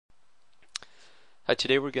Hi,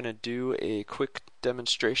 today we're going to do a quick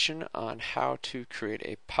demonstration on how to create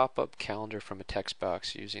a pop-up calendar from a text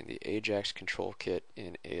box using the AJAX Control Kit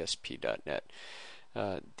in ASP.NET.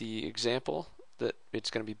 The example that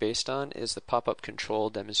it's going to be based on is the pop-up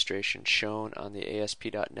control demonstration shown on the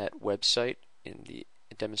ASP.NET website in the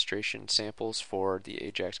demonstration samples for the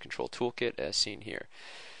AJAX Control Toolkit as seen here.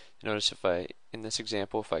 Notice in this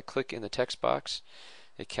example, if I click in the text box,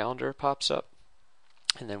 a calendar pops up.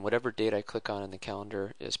 And then whatever date I click on in the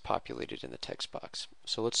calendar is populated in the text box.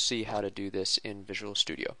 So let's see how to do this in Visual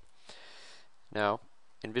Studio. Now,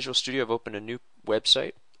 in Visual Studio I've opened a new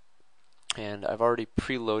website and I've already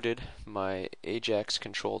preloaded my AJAX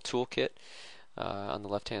Control Toolkit on the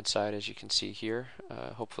left hand side, as you can see here.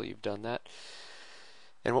 Hopefully you've done that.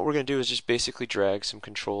 And what we're going to do is just basically drag some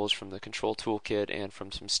controls from the control toolkit and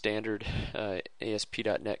from some standard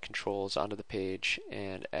ASP.NET controls onto the page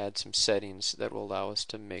and add some settings that will allow us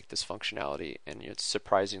to make this functionality, and it's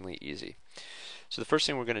surprisingly easy. So the first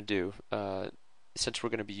thing we're going to do, since we're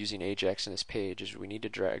going to be using AJAX in this page, is we need to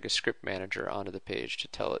drag a script manager onto the page to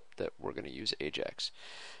tell it that we're going to use AJAX.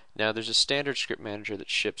 Now there's a standard script manager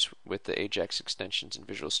that ships with the AJAX extensions in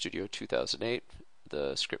Visual Studio 2008,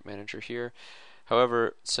 the script manager here.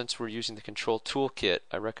 However, since we're using the control toolkit,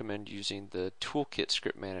 I recommend using the toolkit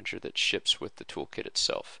script manager that ships with the toolkit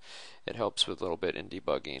itself. It helps with a little bit in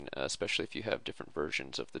debugging, especially if you have different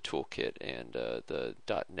versions of the toolkit and the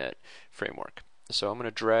 .NET framework. So I'm going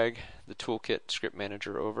to drag the toolkit script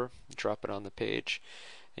manager over, drop it on the page,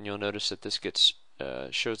 and you'll notice that this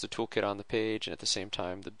shows the toolkit on the page, and at the same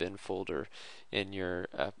time the bin folder in your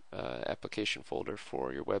application folder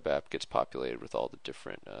for your web app gets populated with all the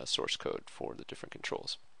different source code for the different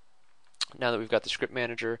controls. Now that we've got the script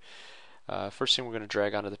manager, first thing we're going to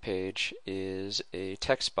drag onto the page is a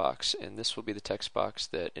text box, and this will be the text box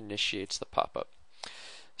that initiates the pop-up.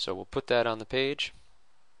 So we'll put that on the page,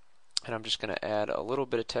 and I'm just going to add a little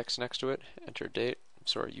bit of text next to it, enter date,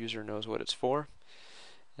 so our user knows what it's for.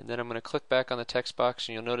 And then I'm going to click back on the text box,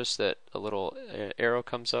 and you'll notice that a little arrow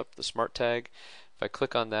comes up, the smart tag. If I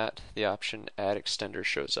click on that, the option Add Extender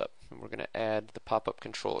shows up, and we're going to add the pop-up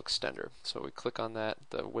control extender. So we click on that,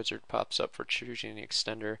 the wizard pops up for choosing the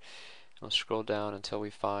extender, and we'll scroll down until we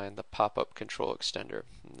find the pop-up control extender.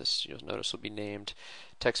 And this, you'll notice, will be named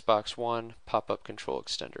text box 1 pop-up control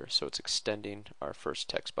extender. So it's extending our first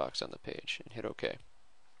text box on the page, and hit OK.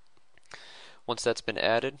 Once that's been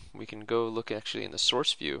added, we can go look actually in the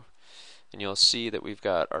source view, and you'll see that we've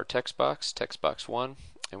got our text box 1,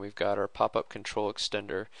 and we've got our pop-up control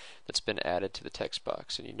extender that's been added to the text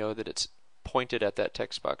box. And you know that it's pointed at that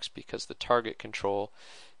text box because the target control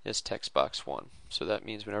is text box 1. So that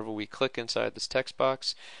means whenever we click inside this text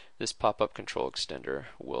box, this pop-up control extender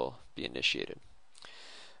will be initiated.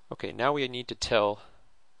 Okay, now we need to tell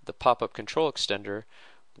the pop-up control extender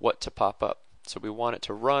what to pop up. So we want it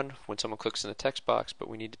to run when someone clicks in the text box, but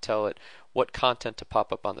we need to tell it what content to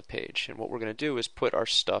pop up on the page. And what we're going to do is put our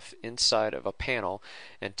stuff inside of a panel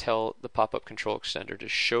and tell the pop-up control extender to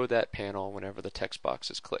show that panel whenever the text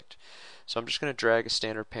box is clicked. So I'm just going to drag a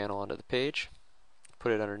standard panel onto the page,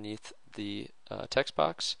 put it underneath the text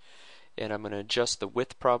box, and I'm going to adjust the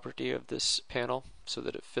width property of this panel so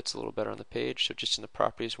that it fits a little better on the page. So just in the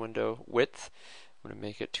properties window, width, I'm going to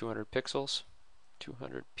make it 200 pixels,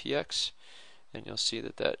 200 px. And you'll see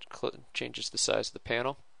that that changes the size of the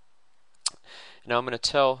panel. Now I'm going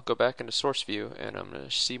to go back into source view, and I'm going to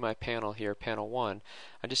see my panel here, panel 1.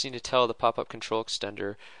 I just need to tell the pop-up control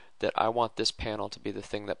extender that I want this panel to be the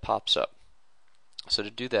thing that pops up. So to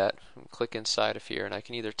do that, click inside of here, and I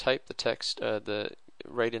can either type the text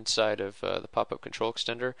right inside of the pop-up control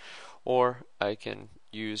extender, or I can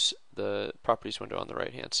use the properties window on the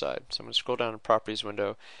right hand side. So I'm going to scroll down to properties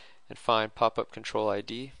window and find pop-up control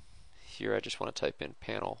ID. Here I just want to type in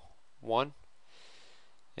panel 1,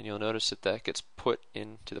 and you'll notice that that gets put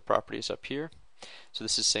into the properties up here. So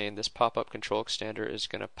this is saying this pop-up control extender is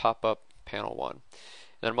going to pop up panel 1. And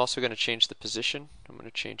then I'm also going to change the position. I'm going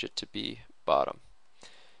to change it to be bottom.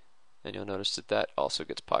 And you'll notice that that also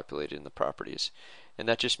gets populated in the properties. And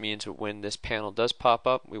that just means that when this panel does pop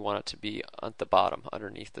up, we want it to be at the bottom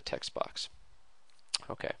underneath the text box.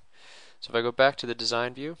 Okay, so if I go back to the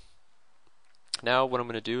design view, now what I'm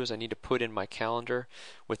going to do is I need to put in my calendar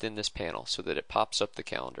within this panel so that it pops up the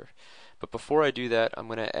calendar. But before I do that, I'm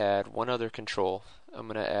going to add one other control. I'm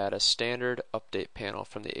going to add a standard update panel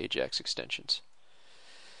from the AJAX extensions.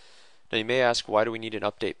 Now you may ask, why do we need an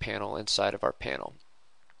update panel inside of our panel?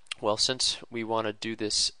 Well, since we want to do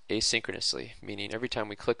this asynchronously, meaning every time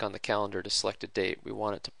we click on the calendar to select a date, we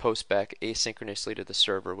want it to post back asynchronously to the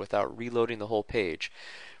server without reloading the whole page,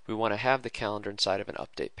 we want to have the calendar inside of an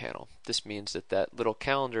update panel. This means that that little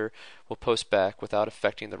calendar will post back without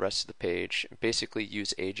affecting the rest of the page, and basically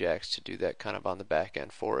use AJAX to do that kind of on the back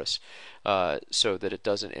end for us, so that it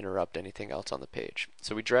doesn't interrupt anything else on the page.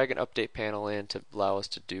 So we drag an update panel in to allow us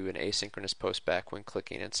to do an asynchronous post back when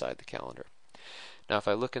clicking inside the calendar. Now if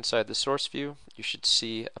I look inside the source view, you should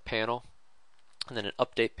see a panel and then an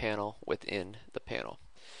update panel within the panel.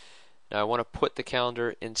 Now I want to put the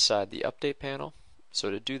calendar inside the update panel. So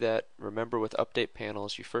to do that, remember with update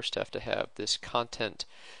panels, you first have to have this content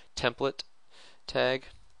template tag.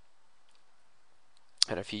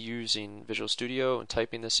 And if you're using Visual Studio and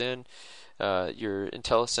typing this in, your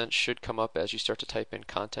IntelliSense should come up as you start to type in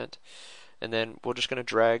content. And then we're just going to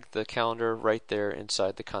drag the calendar right there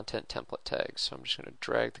inside the content template tag. So I'm just going to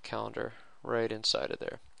drag the calendar right inside of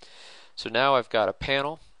there. So now I've got a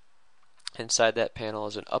panel. Inside that panel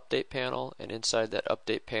is an update panel, and inside that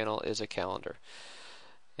update panel is a calendar.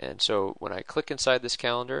 And so when I click inside this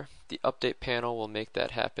calendar, the update panel will make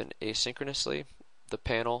that happen asynchronously. The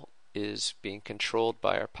panel is being controlled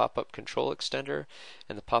by our Popup control extender,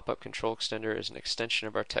 and the Popup control extender is an extension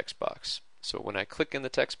of our text box. So when I click in the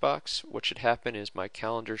text box, what should happen is my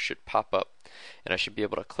calendar should pop up, and I should be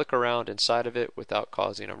able to click around inside of it without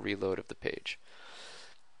causing a reload of the page.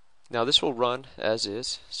 Now this will run as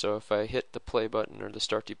is, so if I hit the play button or the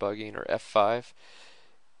start debugging or F5,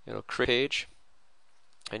 it'll create a page,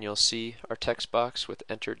 and you'll see our text box with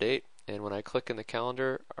enter date. And when I click in the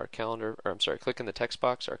calendar, click in the text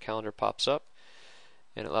box, our calendar pops up,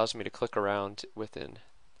 and it allows me to click around within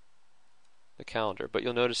the calendar. But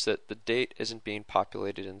you'll notice that the date isn't being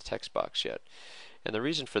populated in the text box yet. And the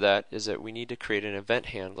reason for that is that we need to create an event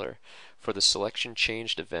handler for the selection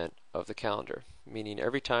changed event of the calendar. Meaning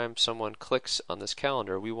every time someone clicks on this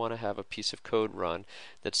calendar, we want to have a piece of code run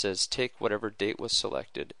that says take whatever date was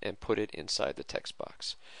selected and put it inside the text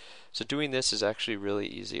box. So doing this is actually really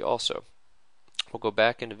easy also. We'll go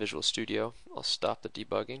back into Visual Studio. I'll stop the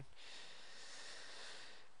debugging.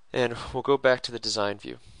 And we'll go back to the design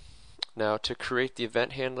view. Now to create the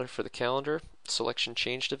event handler for the calendar selection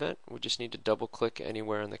changed event, we just need to double click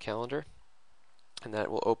anywhere in the calendar, and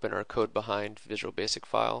that will open our code behind Visual Basic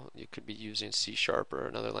file. You could be using C# or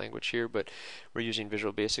another language here, but we're using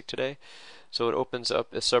Visual Basic today. So it opens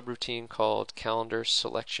up a subroutine called calendar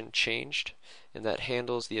selection changed, and that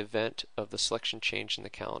handles the event of the selection change in the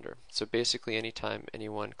calendar. So basically anytime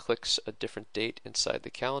anyone clicks a different date inside the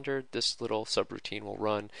calendar, this little subroutine will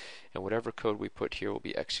run, and whatever code we put here will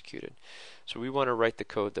be executed. So we want to write the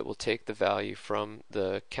code that will take the value from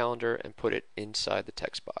the calendar and put it inside the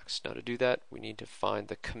text box. Now to do that, we need to find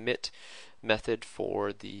the commit method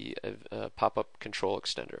for the Popup control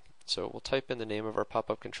extender. So we'll type in the name of our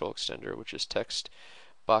Popup control extender, which is text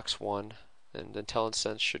box1, and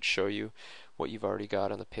IntelliSense should show you what you've already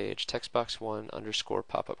got on the page. Textbox1 underscore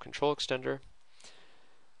Popup control extender,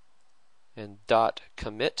 and dot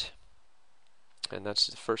commit, and that's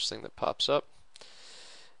the first thing that pops up.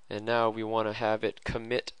 And now we want to have it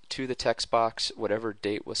commit to the text box whatever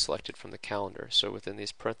date was selected from the calendar. So within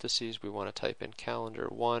these parentheses, we want to type in calendar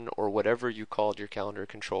 1 or whatever you called your calendar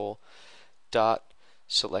control, dot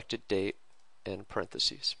selected date, and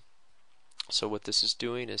parentheses. So what this is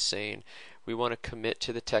doing is saying we want to commit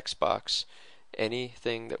to the text box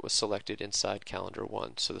anything that was selected inside calendar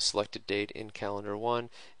 1. So the selected date in calendar 1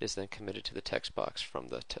 is then committed to the text box from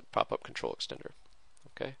the Popup control extender.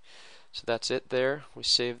 Okay, so that's it there. We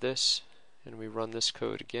save this and we run this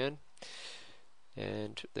code again,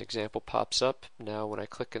 and the example pops up. Now when I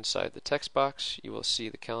click inside the text box, you will see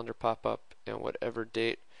the calendar pop up, and whatever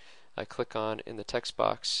date I click on in the text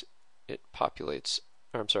box, it populates,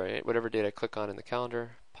 or I'm sorry, whatever date I click on in the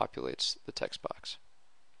calendar populates the text box.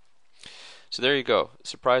 So there you go.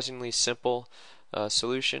 Surprisingly simple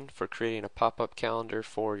solution for creating a pop-up calendar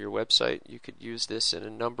for your website. You could use this in a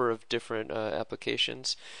number of different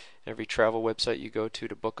applications. Every travel website you go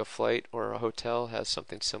to book a flight or a hotel has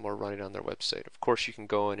something similar running on their website. Of course you can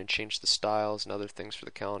go in and change the styles and other things for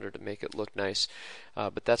the calendar to make it look nice,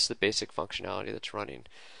 but that's the basic functionality that's running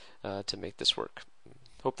to make this work.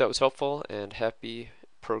 Hope that was helpful, and happy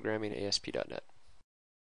programming ASP.NET.